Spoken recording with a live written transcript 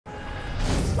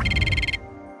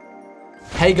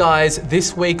Hey guys,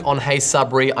 this week on Hey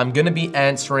Sabri, I'm gonna be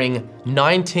answering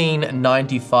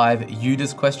 1995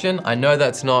 Yuda's question. I know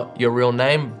that's not your real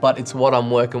name, but it's what I'm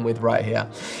working with right here.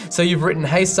 So you've written,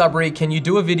 hey Sabri, can you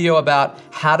do a video about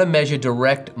how to measure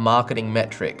direct marketing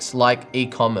metrics like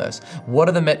e-commerce? What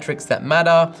are the metrics that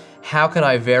matter? How can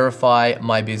I verify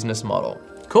my business model?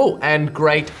 Cool, and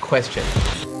great question.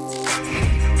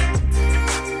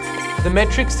 The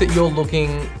metrics that you're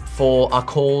looking for are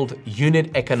called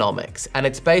unit economics. And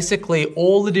it's basically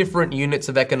all the different units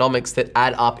of economics that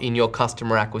add up in your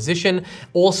customer acquisition,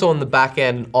 also on the back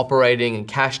end operating and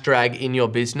cash drag in your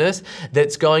business,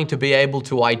 that's going to be able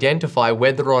to identify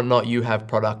whether or not you have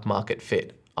product market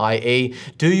fit. i.e.,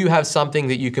 do you have something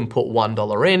that you can put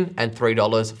 $1 in and $3,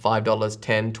 $5,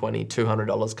 $10, $20,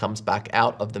 $200 comes back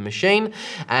out of the machine?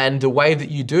 And the way that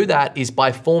you do that is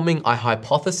by forming a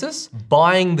hypothesis,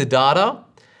 buying the data,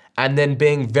 and then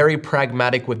being very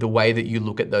pragmatic with the way that you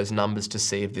look at those numbers to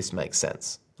see if this makes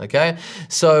sense. Okay,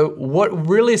 so what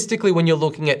realistically, when you're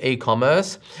looking at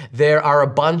e-commerce, there are a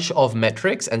bunch of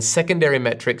metrics and secondary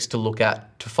metrics to look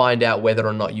at to find out whether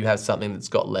or not you have something that's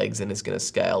got legs and is going to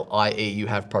scale, i.e. you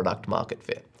have product market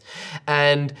fit.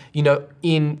 And, you know,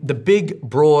 in the big,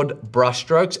 broad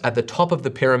brushstrokes at the top of the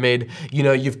pyramid, you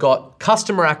know, you've got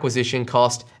customer acquisition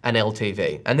cost and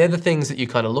LTV. And they're the things that you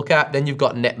kind of look at. Then you've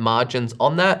got net margins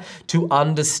on that to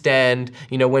understand,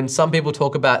 you know, when some people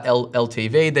talk about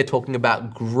LTV, they're talking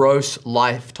about gross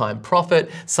lifetime profit.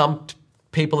 Some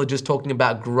people are just talking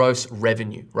about gross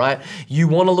revenue, right? You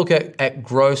wanna look at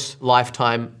gross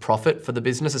lifetime profit for the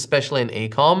business, especially in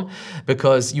e-com,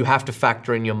 because you have to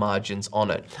factor in your margins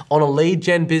on it. On a lead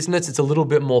gen business, it's a little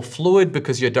bit more fluid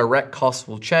because your direct costs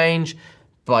will change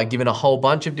by giving a whole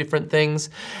bunch of different things.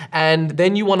 And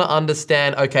then you wanna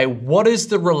understand, okay, what is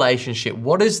the relationship?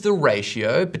 What is the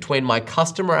ratio between my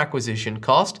customer acquisition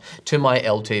cost to my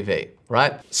LTV?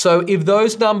 Right? So if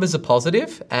those numbers are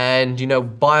positive, and you know,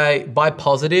 by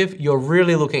positive, you're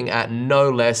really looking at no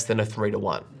less than a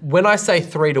 3-to-1. When I say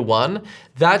 3-to-1,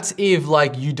 that's if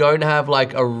like you don't have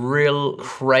like a real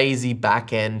crazy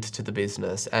back end to the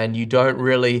business and you don't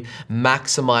really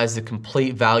maximize the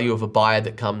complete value of a buyer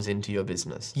that comes into your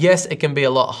business. Yes, it can be a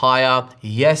lot higher.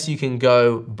 Yes, you can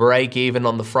go break even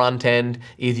on the front end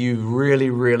if you really,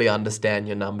 really understand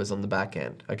your numbers on the back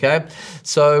end, okay?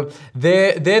 So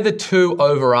they're the two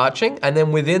overarching, and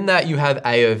then within that you have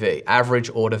AOV, average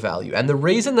order value. And the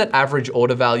reason that average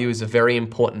order value is a very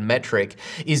important metric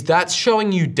is that's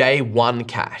showing you day one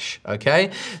cash,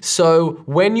 okay? So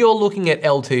when you're looking at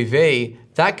LTV,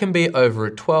 that can be over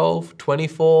a 12,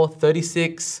 24,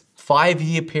 36,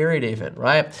 5-year period even,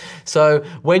 right? So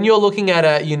when you're looking at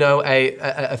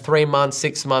a 3 months,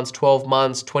 6 months, 12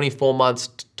 months, 24 months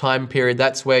time period,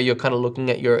 that's where you're kind of looking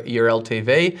at your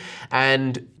LTV.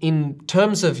 And in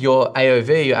terms of your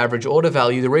AOV, your average order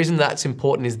value, the reason that's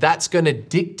important is that's gonna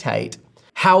dictate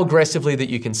how aggressively that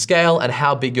you can scale and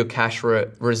how big your cash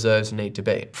reserves need to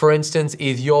be. For instance,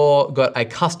 if you've got a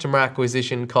customer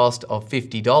acquisition cost of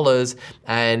 $50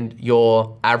 and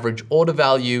your average order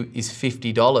value is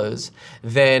 $50,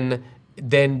 then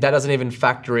that doesn't even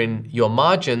factor in your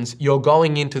margins. You're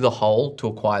going into the hole to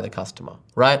acquire the customer,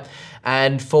 right?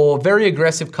 And for very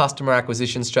aggressive customer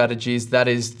acquisition strategies, that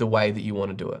is the way that you want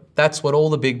to do it. That's what all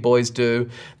the big boys do.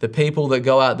 The people that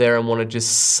go out there and want to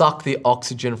just suck the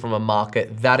oxygen from a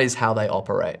market, that is how they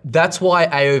operate. That's why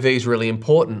AOV is really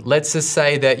important. Let's just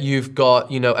say that you've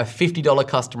got, you know, a $50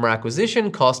 customer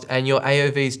acquisition cost and your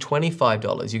AOV is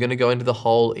 $25. You're going to go into the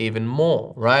hole even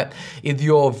more, right? If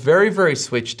you're very, very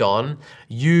switched on,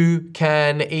 you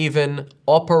can even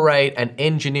operate and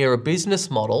engineer a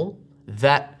business model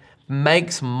that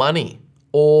makes money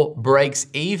or breaks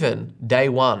even day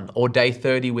 1 or day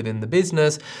 30 within the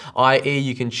business, i.e.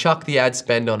 you can chuck the ad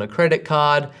spend on a credit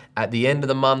card at the end of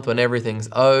the month when everything's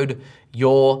owed,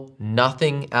 you're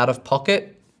nothing out of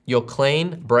pocket, you're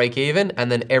clean, break even, and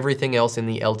then everything else in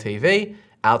the LTV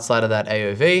outside of that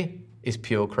AOV is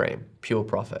pure cream, pure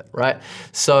profit, right?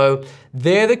 So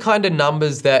they're the kind of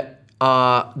numbers that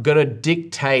are gonna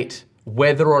dictate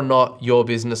whether or not your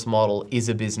business model is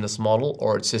a business model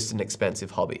or it's just an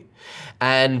expensive hobby.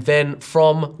 And then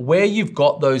from where you've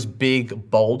got those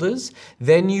big boulders,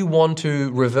 then you want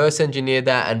to reverse engineer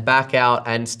that and back out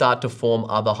and start to form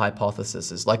other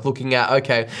hypotheses. Like looking at,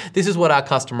 okay, this is what our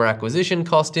customer acquisition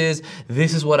cost is,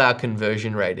 this is what our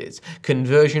conversion rate is.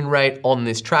 Conversion rate on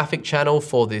this traffic channel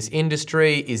for this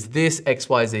industry is this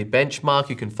XYZ benchmark.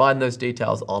 You can find those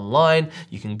details online.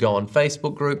 You can go on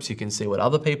Facebook groups, you can see what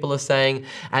other people are saying,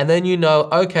 and then you know,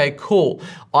 okay, cool,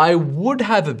 I would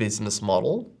have a business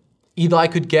model either I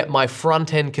could get my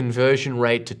front-end conversion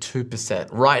rate to 2%.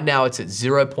 Right now it's at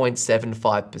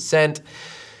 0.75%.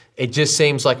 It just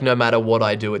seems like no matter what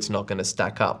I do, it's not gonna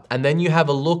stack up. And then you have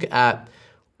a look at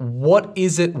what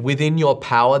is it within your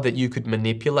power that you could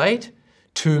manipulate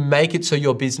to make it so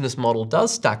your business model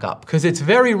does stack up. Because it's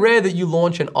very rare that you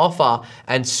launch an offer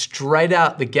and straight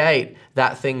out the gate,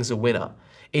 that thing's a winner.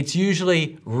 It's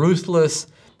usually ruthless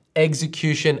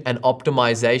execution and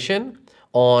optimization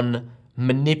on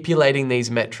manipulating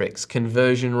these metrics: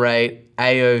 conversion rate,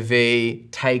 AOV,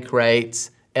 take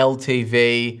rates,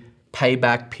 LTV,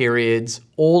 payback periods,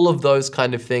 all of those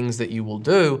kind of things that you will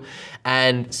do,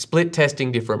 and split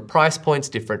testing different price points,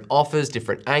 different offers,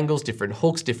 different angles, different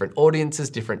hooks, different audiences,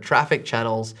 different traffic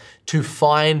channels to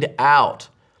find out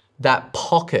that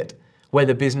pocket where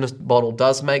the business model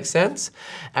does make sense,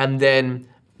 and then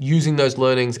using those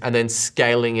learnings and then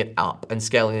scaling it up and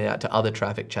scaling it out to other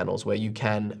traffic channels where you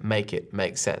can make it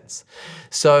make sense.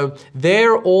 So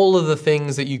they're all of the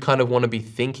things that you kind of want to be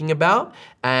thinking about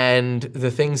and the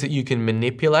things that you can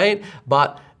manipulate.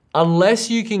 But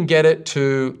unless you can get it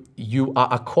to you are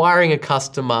acquiring a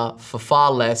customer for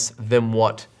far less than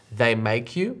what they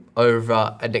make you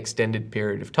over an extended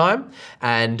period of time,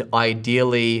 and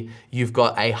ideally you've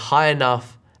got a high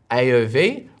enough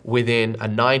AOV within a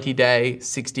 90-day,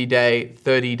 60-day,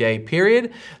 30-day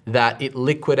period that it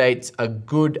liquidates a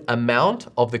good amount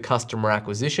of the customer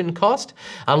acquisition cost.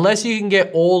 Unless you can get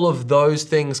all of those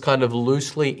things kind of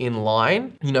loosely in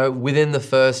line, you know, within the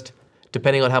first,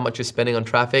 depending on how much you're spending on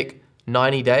traffic,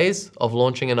 90 days of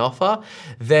launching an offer,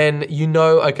 then you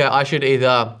know, okay, I should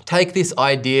either take this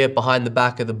idea behind the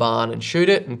back of the barn and shoot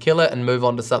it and kill it and move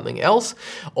on to something else,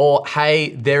 or hey,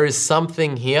 there is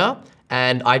something here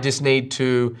and I just need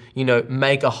to, you know,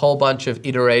 make a whole bunch of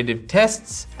iterative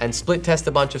tests and split test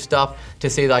a bunch of stuff to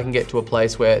see that I can get to a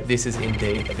place where this is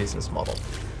indeed a business model.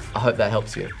 I hope that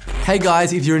helps you. Hey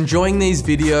guys, if you're enjoying these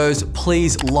videos,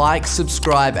 please like,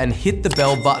 subscribe, and hit the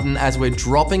bell button as we're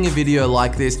dropping a video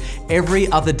like this every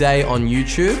other day on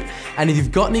YouTube. And if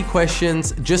you've got any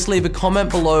questions, just leave a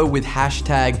comment below with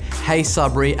hashtag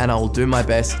heysabri and I will do my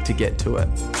best to get to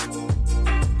it.